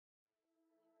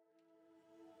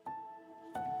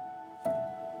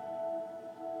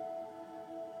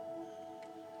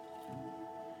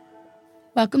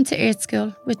Welcome to Earth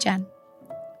School with Jen.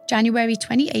 January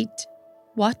 28.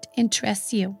 What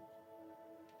interests you?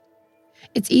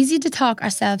 It's easy to talk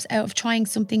ourselves out of trying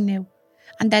something new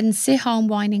and then sit home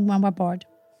whining when we're bored.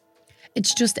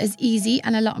 It's just as easy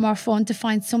and a lot more fun to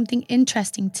find something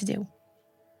interesting to do.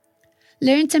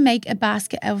 Learn to make a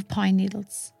basket out of pine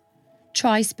needles.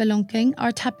 Try spelunking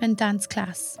or tap and dance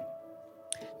class.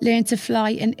 Learn to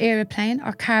fly an aeroplane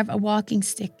or carve a walking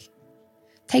stick.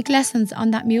 Take lessons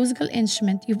on that musical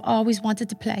instrument you've always wanted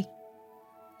to play.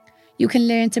 You can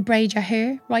learn to braid your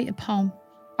hair, write a poem,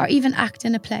 or even act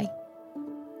in a play.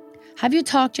 Have you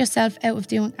talked yourself out of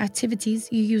doing activities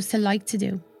you used to like to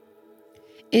do?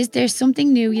 Is there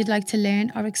something new you'd like to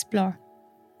learn or explore?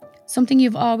 Something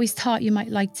you've always thought you might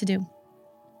like to do?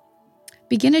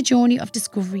 Begin a journey of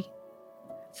discovery.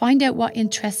 Find out what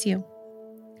interests you.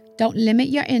 Don't limit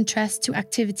your interest to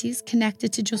activities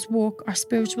connected to just work or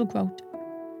spiritual growth.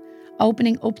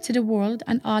 Opening up to the world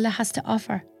and all it has to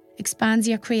offer expands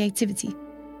your creativity.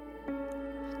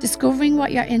 Discovering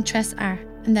what your interests are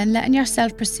and then letting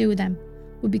yourself pursue them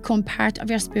will become part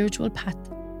of your spiritual path.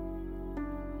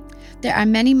 There are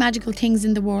many magical things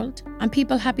in the world and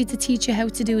people happy to teach you how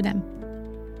to do them.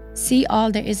 See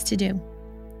all there is to do.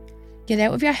 Get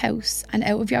out of your house and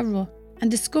out of your rut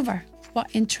and discover what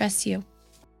interests you.